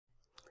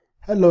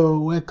Hello,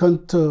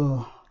 welcome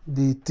to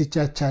the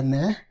teacher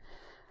channel,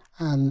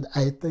 and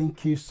I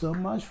thank you so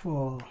much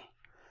for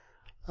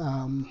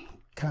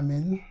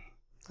coming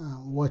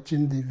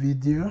watching the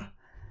video.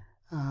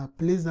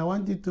 Please, I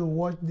want you to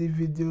watch the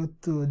video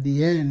to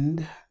the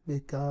end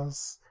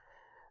because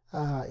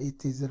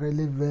it is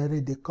really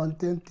the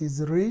content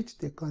is rich,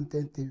 the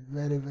content is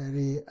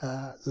very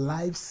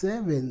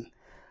life-saving.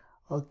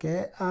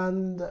 Okay,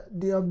 and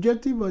the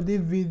objective of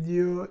this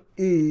video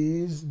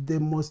is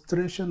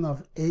demonstration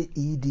of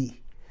AED.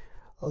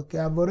 Okay,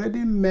 I've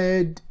already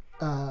made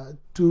 2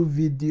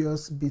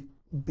 videos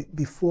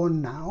before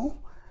now,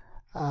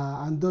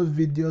 and those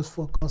videos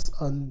focus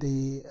on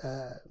the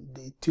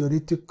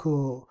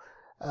theoretical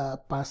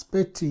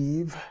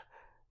perspective,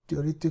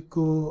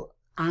 theoretical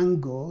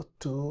angle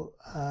to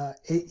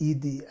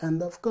AED,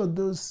 and of course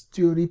those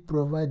theory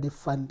provide the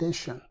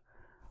foundation.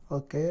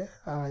 Okay,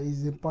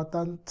 it's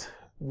important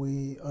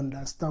we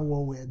understand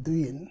what we're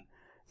doing.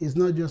 It's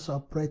not just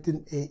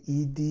operating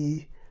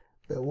AED,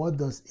 but what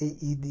does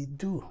AED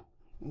do?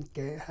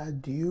 Okay, how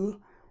do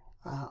you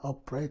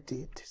operate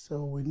it?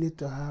 So we need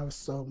to have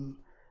some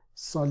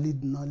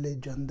solid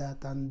knowledge on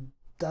that, and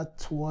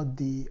that's what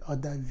the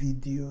other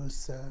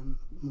videos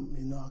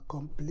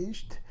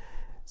accomplished.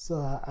 So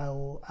I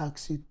will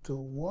ask you to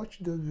watch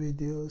those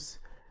videos.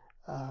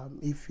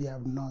 If you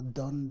have not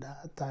done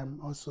that, I'm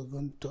also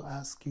going to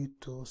ask you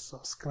to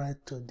subscribe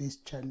to this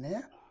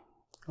channel.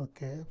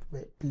 Okay,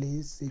 but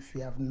please, if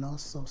you have not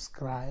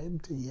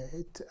subscribed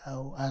yet,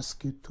 I'll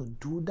ask you to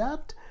do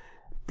that,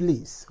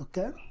 please.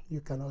 Okay,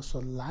 you can also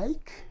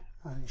like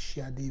and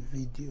share the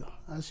video.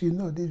 As you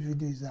know, this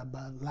video is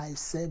about life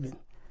saving.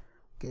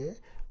 Okay,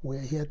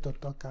 we're here to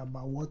talk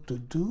about what to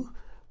do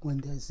when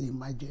there's an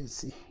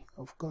emergency.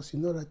 Of course, you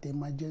know that the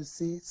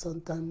emergency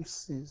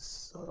sometimes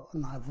is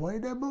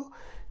unavoidable.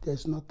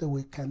 There's nothing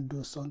we can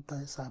do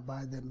sometimes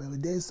about them,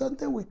 but there's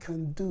something we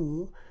can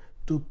do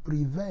to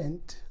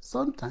prevent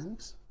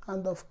sometimes,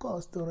 and of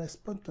course to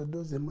respond to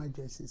those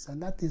emergencies.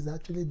 And that is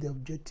actually the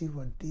objective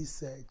of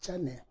this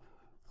channel.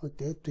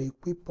 Okay, to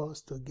equip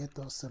us, to get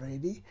us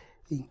ready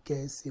in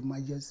case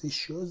emergency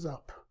shows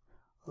up.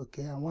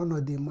 Okay, and one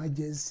of the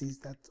emergencies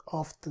that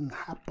often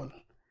happen,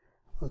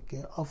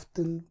 okay,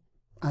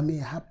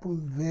 happen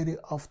very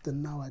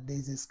often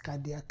nowadays is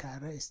cardiac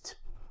arrest.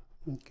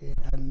 Okay,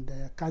 and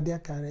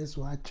cardiac arrest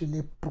will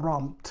actually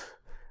prompt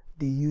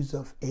the use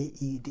of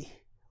AED.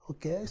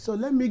 Okay, so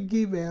let me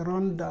give a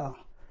rundown,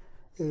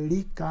 a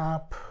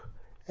recap,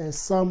 a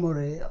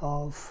summary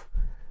of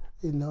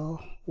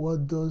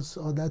what those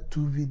other 2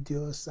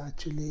 videos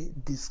actually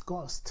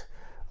discussed.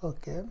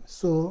 Okay,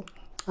 so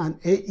an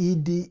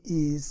AED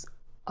is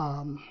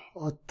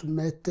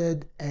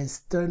automated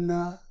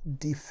external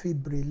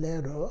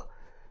defibrillator.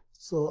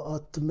 So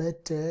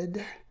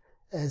automated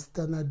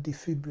external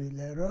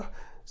defibrillator.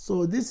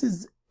 So this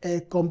is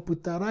a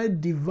computerized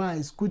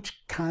device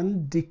which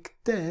can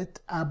dictate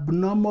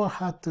abnormal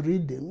heart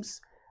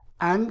rhythms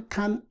and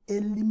can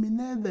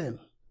eliminate them.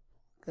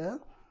 Okay?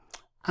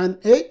 An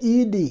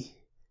AED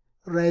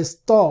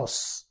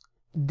restores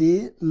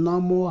the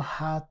normal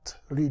heart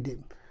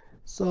rhythm.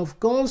 So of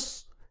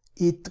course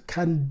it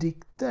can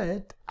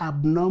dictate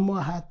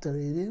abnormal heart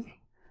rhythm,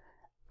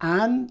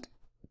 and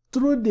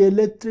through the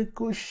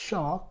electrical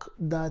shock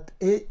that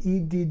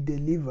AED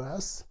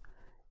delivers,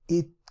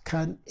 it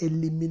can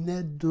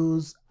eliminate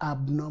those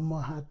abnormal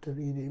heart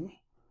rhythm.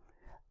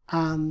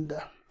 And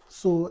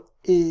so,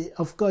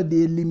 of course,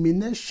 the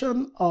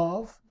elimination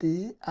of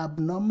the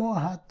abnormal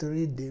heart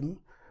rhythm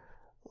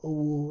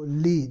will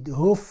lead,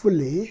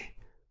 hopefully,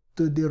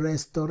 to the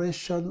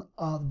restoration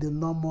of the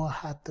normal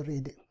heart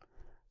rhythm.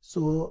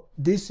 So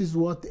this is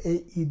what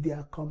AED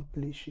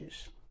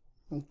accomplishes.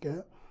 Okay,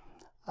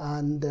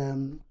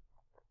 and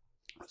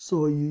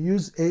so you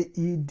use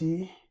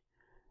AED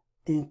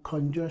in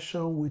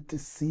conjunction with the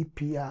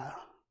CPR.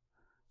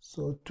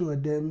 So 2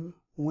 of them,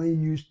 when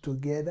used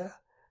together,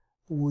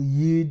 will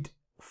yield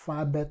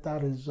far better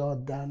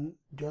result than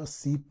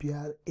just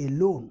CPR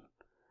alone.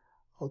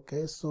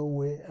 Okay,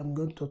 so I'm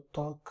going to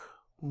talk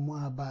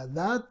more about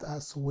that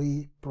as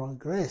we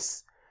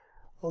progress.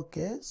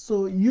 Okay,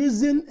 so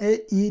using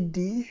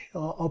AED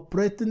or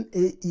operating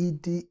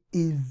AED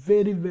is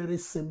very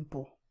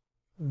simple.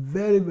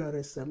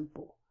 Very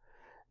simple.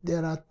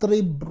 There are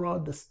 3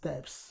 broad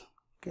steps.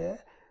 Okay,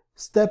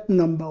 step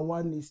number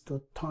 1 is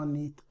to turn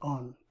it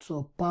on.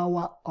 So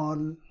power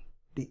on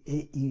the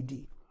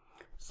AED.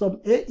 Some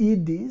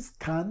AEDs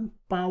can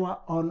power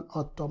on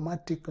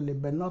automatically,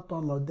 but not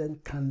all of them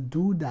can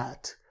do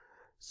that.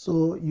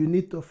 So you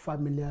need to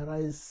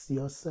familiarize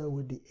yourself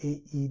with the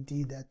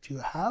AED that you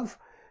have.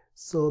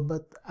 So,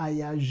 but I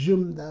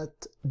assume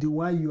that the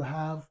one you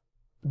have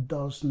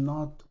does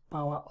not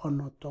power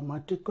on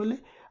automatically,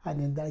 and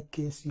in that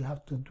case you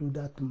have to do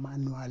that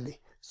manually.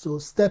 So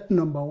step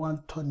number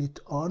 1, turn it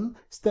on.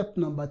 Step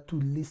number 2,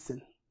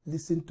 listen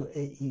to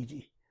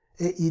AED.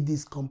 AED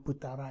is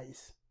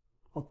computerized.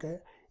 Okay,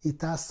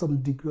 it has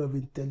some degree of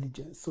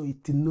intelligence, so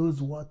it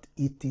knows what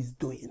it is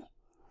doing.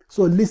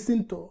 So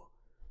listen to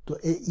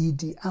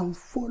AED and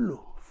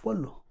follow.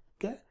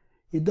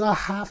 You don't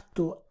have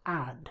to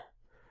add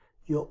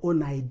your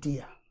own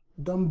idea.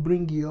 Don't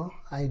bring your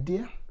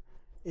idea.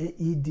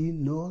 AED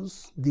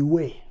knows the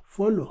way.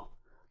 Follow.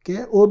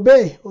 Okay,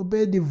 obey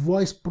the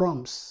voice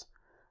prompts.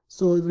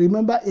 So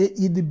remember,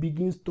 AED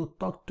begins to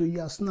talk to you.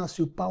 As soon as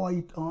you power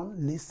it on,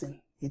 listen.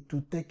 It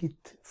will take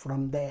it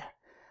from there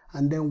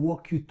and then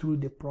walk you through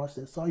the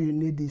process. All you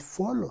need is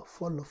follow,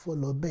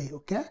 obey,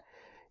 okay?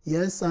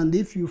 Yes, and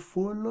if you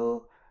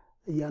follow,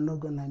 you're not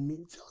gonna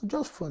miss.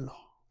 Just follow,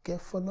 okay?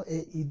 Follow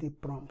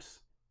AED prompts,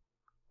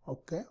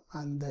 okay?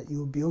 And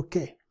you'll be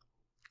okay.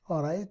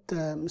 All right,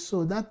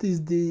 so that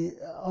is the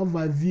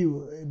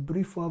overview, a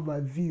brief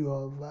overview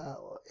of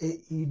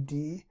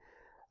AED.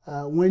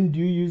 When do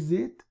you use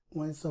it?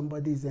 When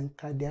somebody is in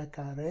cardiac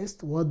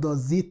arrest. What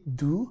does it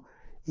do?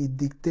 It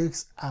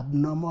detects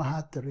abnormal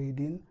heart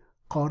reading,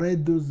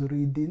 correct those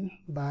reading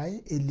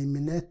by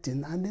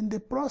eliminating, and in the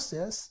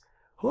process,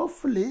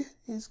 hopefully,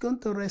 it's going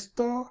to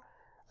restore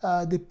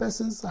the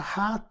person's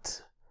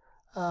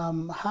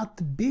heartbeat,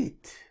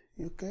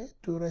 okay,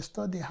 to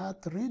restore the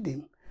heart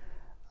reading.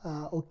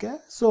 Okay,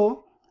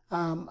 so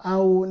I'm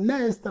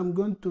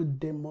going to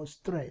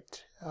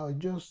demonstrate. I'll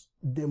just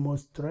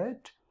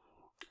demonstrate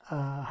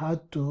how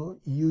to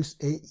use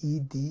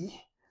AED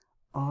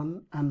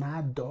on an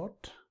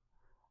adult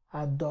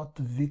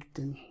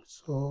victim.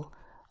 So,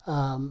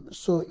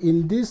 so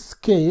in this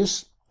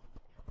case,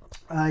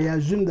 I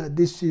assume that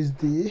this is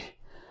the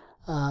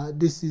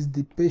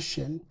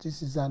patient.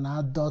 This is an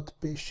adult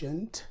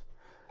patient.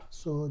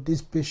 So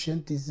this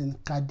patient is in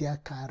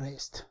cardiac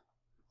arrest.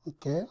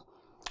 Okay.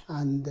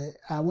 And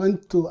I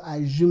want to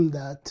assume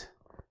that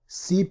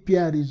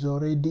CPR is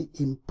already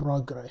in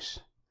progress.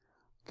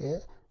 Okay,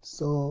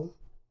 so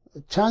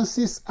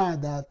chances are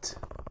that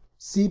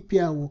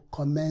CPR will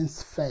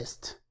commence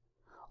first,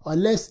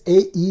 unless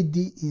AED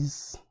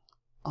is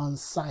on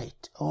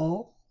site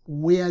or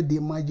where the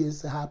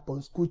emergency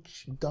happens,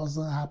 which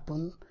doesn't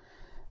happen,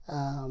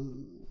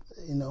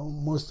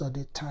 most of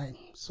the time.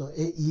 So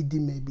AED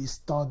may be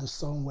stored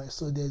somewhere.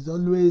 So there's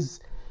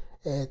always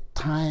a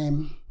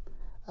time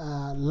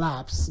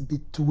lapse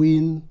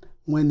between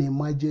when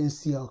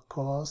emergency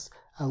occurs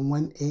and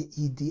when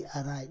AED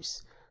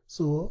arrives.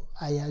 So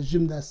I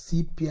assume that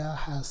CPR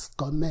has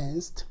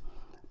commenced,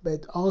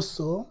 but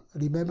also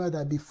remember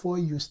that before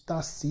you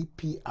start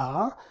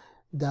CPR,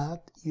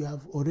 that you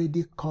have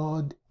already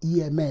called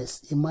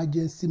EMS,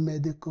 Emergency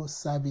Medical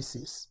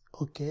Services,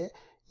 okay?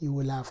 You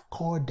will have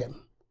called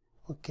them,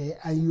 okay?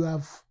 And you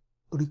have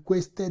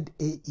requested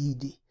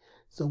AED.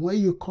 So when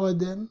you call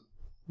them,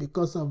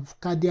 because of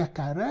cardiac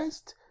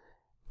arrest,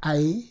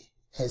 I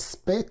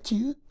expect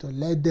you to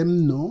let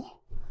them know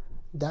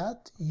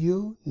that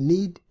you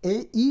need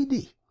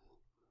AED.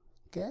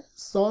 Okay?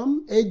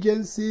 Some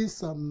agencies,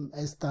 some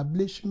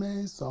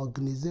establishments,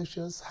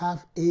 organizations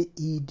have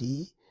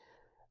AED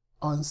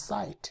on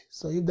site.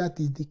 So if that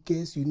is the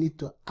case, you need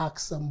to ask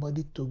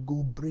somebody to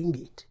go bring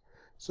it.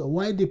 So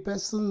while the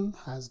person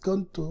has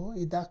gone to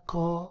either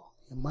call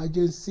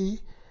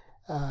emergency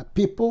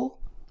people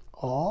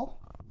or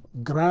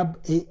grab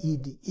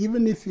AED.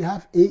 Even if you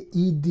have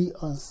AED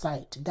on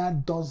site,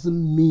 that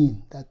doesn't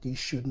mean that you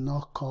should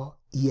not call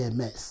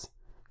EMS.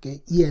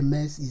 Okay,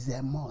 EMS is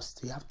a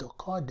must. You have to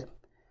call them,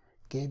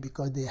 okay,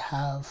 because they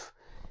have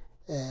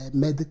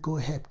medical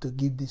help to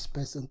give this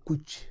person,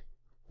 which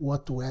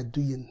what we are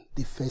doing,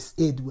 the first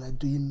aid we are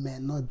doing, may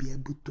not be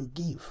able to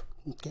give.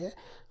 Okay,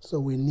 so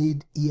we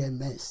need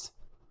EMS.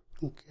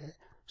 Okay,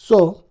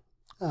 so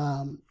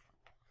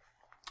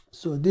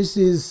so this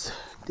is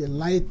the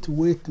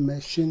lightweight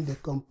machine, the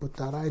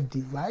computerized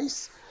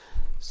device.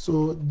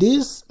 So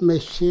this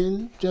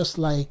machine, just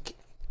like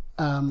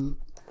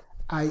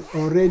I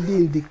already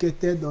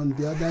indicated on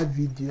the other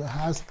video,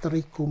 has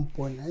 3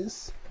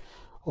 components.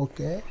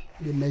 Okay,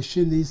 the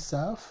machine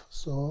itself.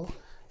 So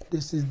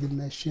this is the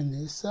machine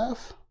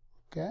itself.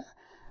 Okay,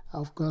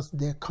 of course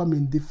they come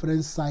in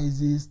different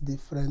sizes,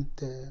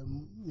 different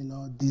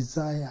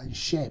design and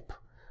shape.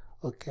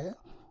 Okay.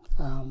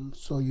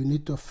 So you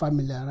need to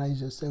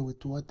familiarize yourself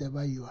with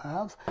whatever you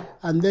have.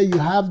 And then you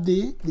have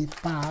the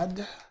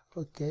pad.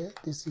 Okay,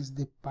 this is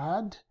the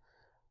pad.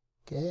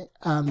 Okay,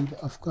 and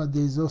of course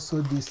there is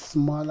also the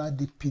smaller,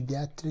 the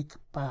pediatric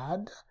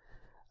pad,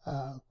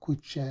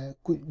 which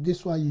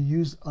this one you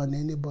use on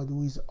anybody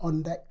who is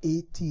under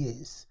 8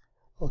 years.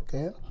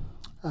 Okay,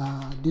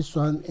 this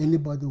one,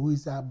 anybody who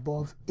is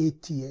above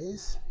 8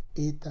 years,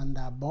 8 and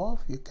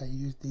above, you can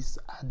use this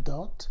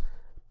adult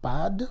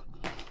pad.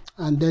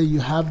 And then you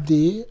have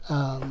the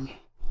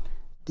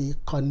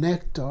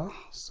connector.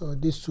 So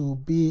this will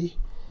be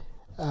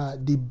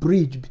the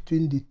bridge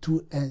between the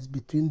 2 ends,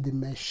 between the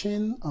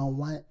machine on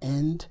one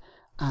end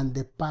and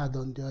the pad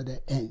on the other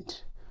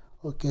end.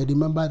 Okay,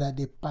 remember that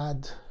the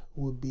pad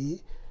will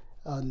be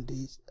on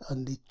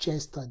the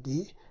chest of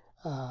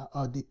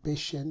the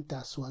patient,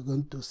 as we're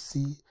going to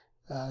see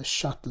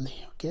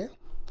shortly. Okay,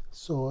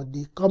 so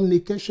the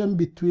communication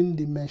between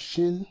the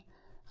machine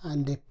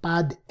and the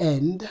pad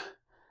end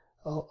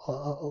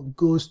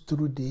goes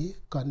through the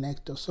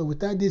connector. So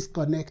without this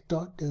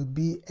connector, there will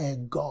be a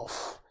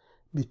gulf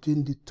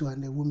between the two,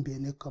 and there won't be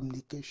any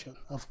communication.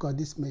 Of course,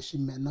 this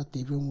machine may not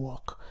even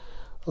work.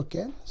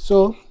 Okay,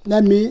 so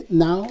let me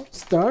now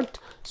start.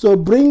 So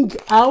bring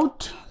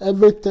out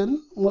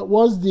everything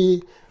once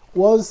the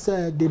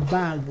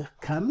bag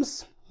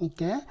comes.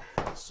 Okay,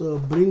 so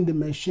bring the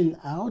machine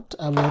out.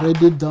 I've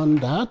already done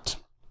that.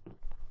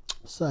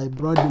 So I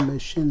brought the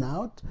machine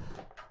out.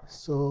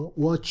 So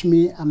watch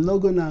me. I'm not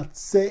gonna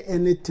say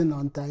anything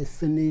until I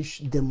finish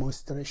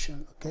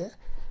demonstration. Okay.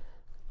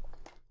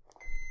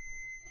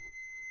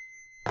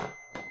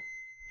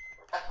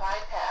 Apply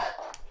pad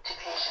to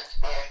patient's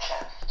bare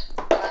chest.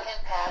 Plug in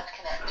pad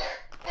connector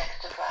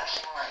next to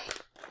flashing light.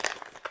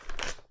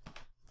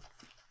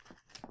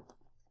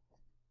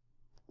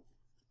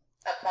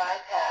 Apply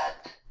pad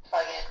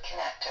plug-in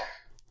connector.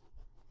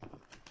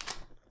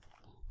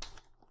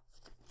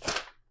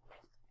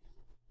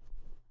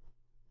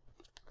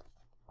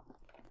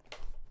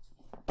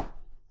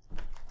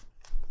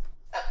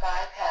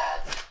 Apply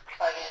pad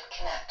plug-in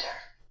connector.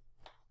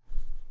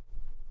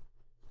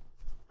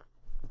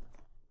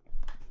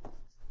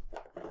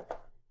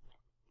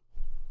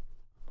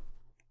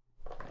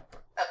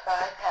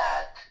 Apply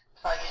pad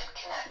plug-in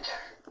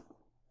connector.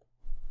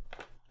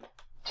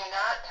 Do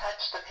not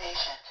touch the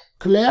patient.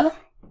 Clear?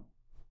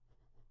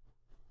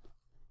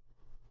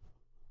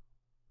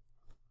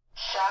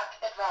 Shock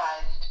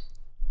advised.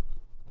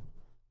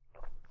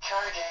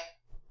 Charging.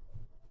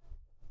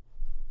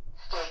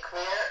 Stay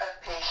clear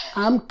of patient.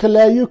 I'm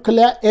clear, you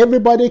clear,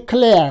 everybody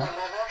clear.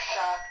 Deliver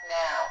shock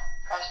now.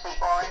 Press the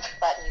orange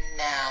button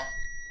now.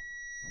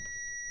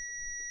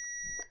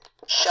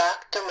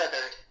 Shock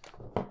delivered.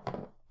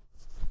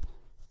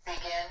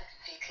 Begin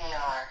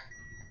CPR.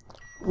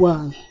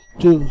 1,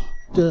 2,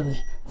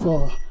 3,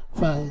 4,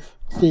 5,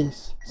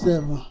 6,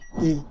 7,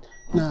 8,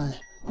 9,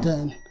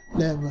 10,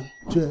 11,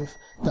 12,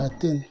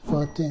 13,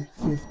 14,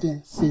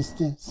 15,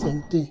 16,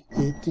 17,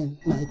 18,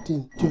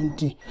 19,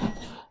 20,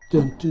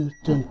 22,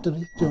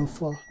 23,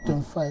 24,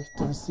 25,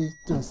 26,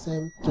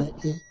 27,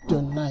 28,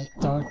 29,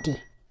 30.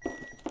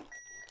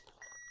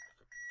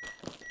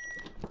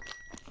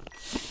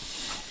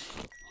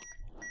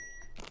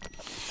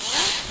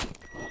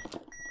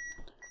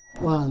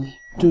 One,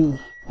 2,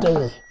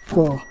 3,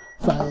 4,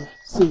 5,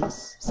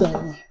 6,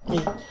 7,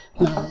 8,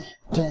 9,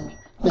 10,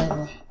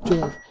 11,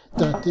 12,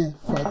 13,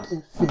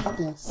 14,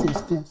 15,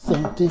 16,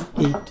 17,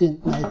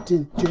 18,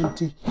 19,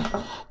 20,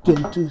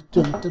 22,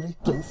 23,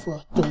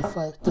 24,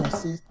 25,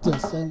 26,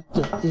 27,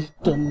 28,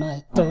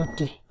 29,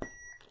 30.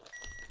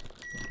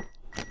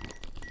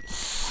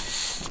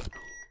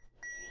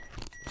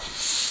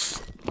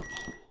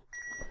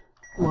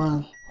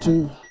 One,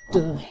 2,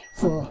 3,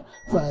 4,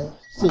 5,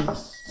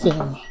 6,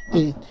 7,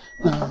 8,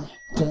 9,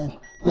 10,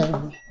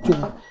 11,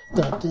 12,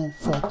 13,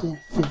 14,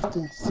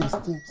 15,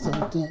 16,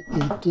 17,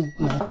 18,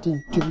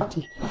 19,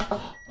 20,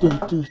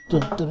 22,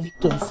 23,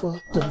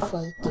 24,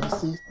 25,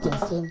 26,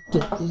 27,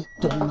 28,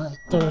 29,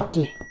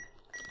 30.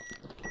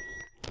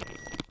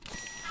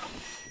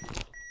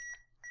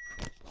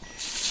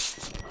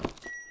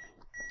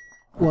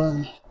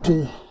 One,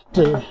 2,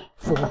 3,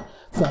 4,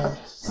 5,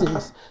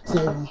 6,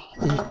 7,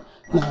 8,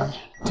 9,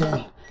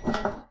 10,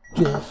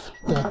 12,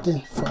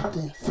 13,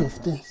 14,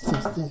 15,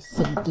 16,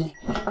 17,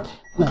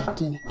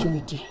 19,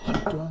 20,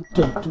 21,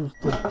 22,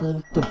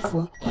 23,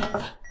 24,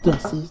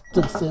 26,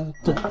 27,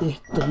 28,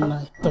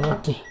 29,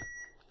 30.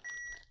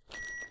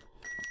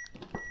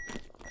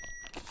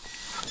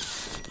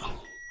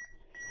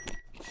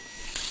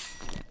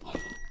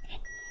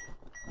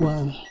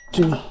 One,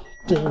 2,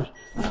 3,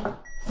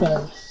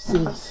 5,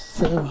 6,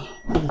 7,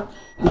 8,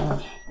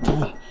 9,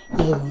 10,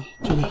 11,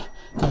 12,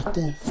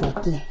 13,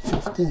 14,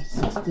 15,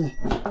 16,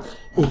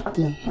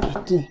 18,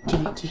 19,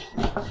 20,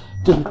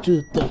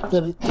 22,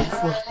 23,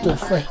 24,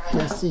 25,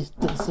 26,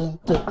 27,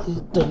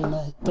 28,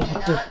 29, 30. Do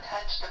not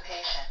touch the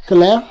patient.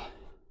 Clear?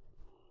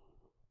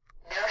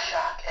 No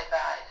shock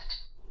advised.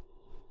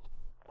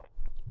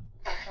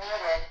 If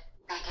needed,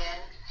 begin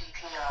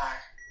CPR.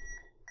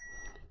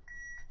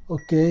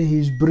 Okay,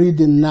 he's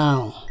breathing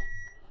now.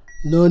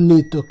 No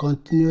need to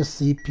continue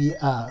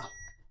CPR.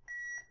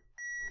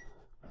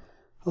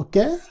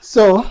 Okay,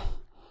 so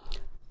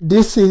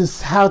this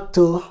is how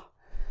to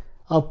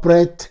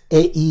operate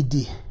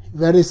AED.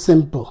 Very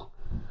simple.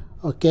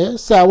 Okay,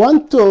 so I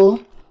want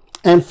to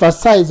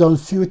emphasize on a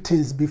few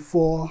things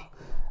before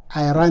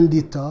I round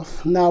it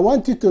off. Now I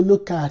want you to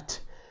look at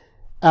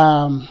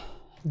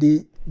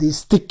the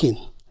sticking.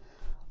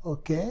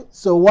 Okay,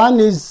 so one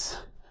is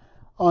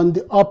on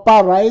the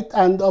upper right,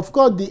 and of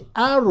course the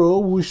arrow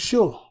will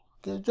show.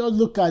 Okay, just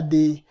look at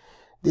the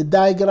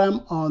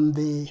diagram on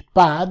the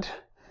pad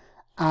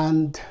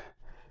and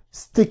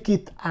stick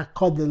it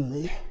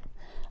accordingly.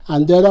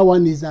 And the other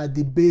one is at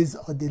the base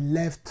of the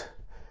left,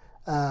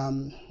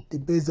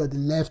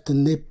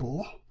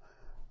 nipple.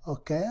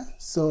 Okay,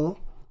 so,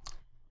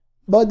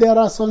 but there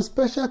are some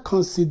special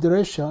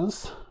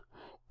considerations.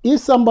 If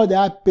somebody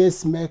has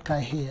pacemaker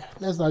here,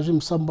 let's assume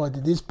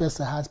this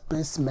person has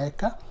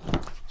pacemaker.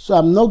 So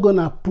I'm not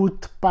gonna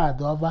put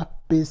pad over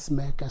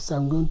pacemaker, so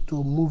I'm going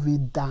to move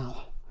it down.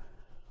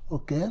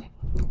 Okay,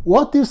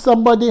 what if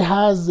somebody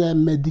has a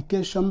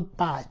medication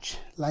patch,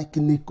 like a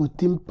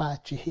nicotine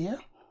patch here?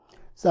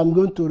 So I'm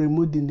going to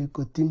remove the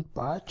nicotine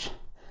patch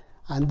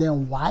and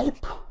then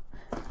wipe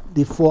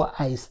before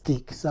I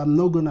stick. So I'm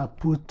not going to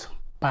put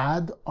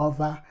pad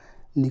over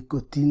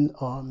nicotine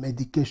or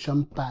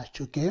medication patch,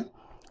 okay?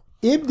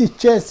 If the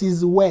chest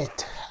is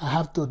wet, I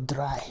have to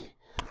dry,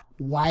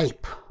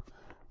 wipe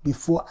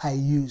before I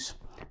use.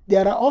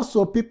 There are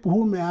also people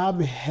who may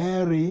have a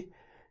hairy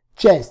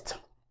chest.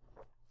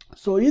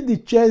 So if the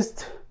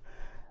chest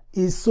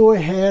is so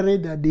hairy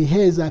that the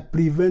hairs are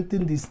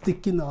preventing the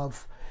sticking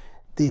of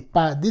the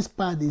pad, this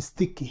pad is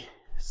sticky.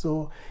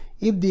 So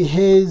if the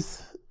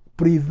hairs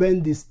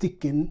prevent the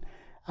sticking,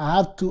 I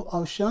have two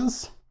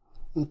options.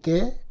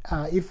 Okay,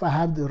 if I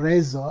have the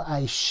razor,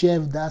 I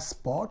shave that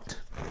spot.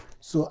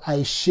 So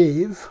I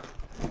shave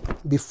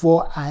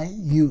before I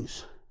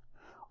use.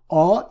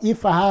 Or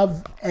if I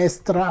have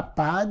extra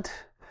pad,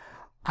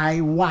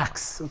 I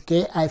wax.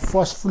 Okay, I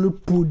forcefully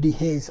pull the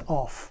hairs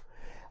off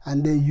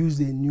and then use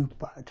a new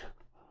pad.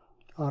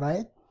 All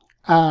right.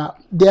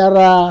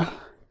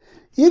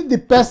 If the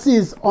person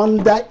is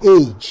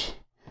underage,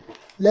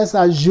 let's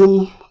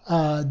assume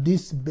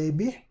this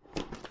baby.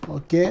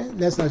 Okay,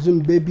 let's assume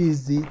baby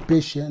is the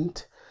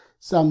patient.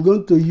 So I'm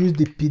going to use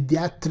the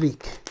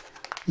pediatric.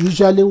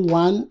 Usually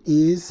one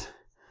is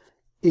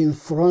in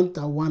front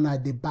and one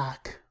at the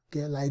back.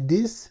 Okay, like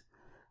this.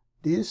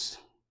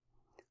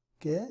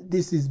 Okay,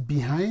 this is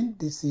behind,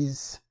 this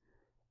is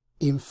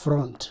in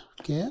front.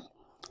 Okay,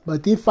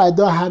 but if I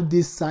don't have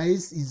this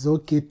size, it's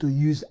okay to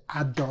use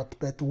adult,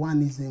 but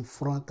one is in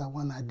front and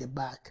one at the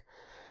back.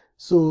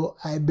 So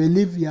I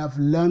believe you have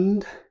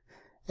learned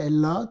a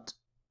lot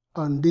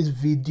on this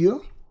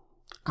video,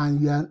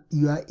 and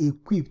you are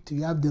equipped,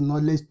 you have the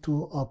knowledge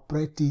to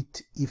operate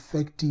it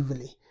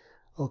effectively.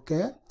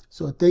 Okay,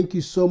 so thank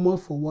you so much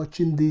for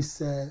watching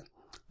this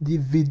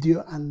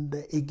video, and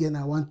again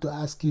I want to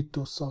ask you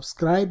to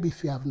subscribe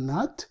if you have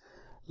not,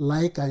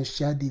 like and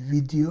share the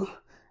video,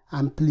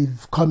 and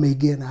please come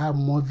again. I have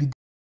more videos.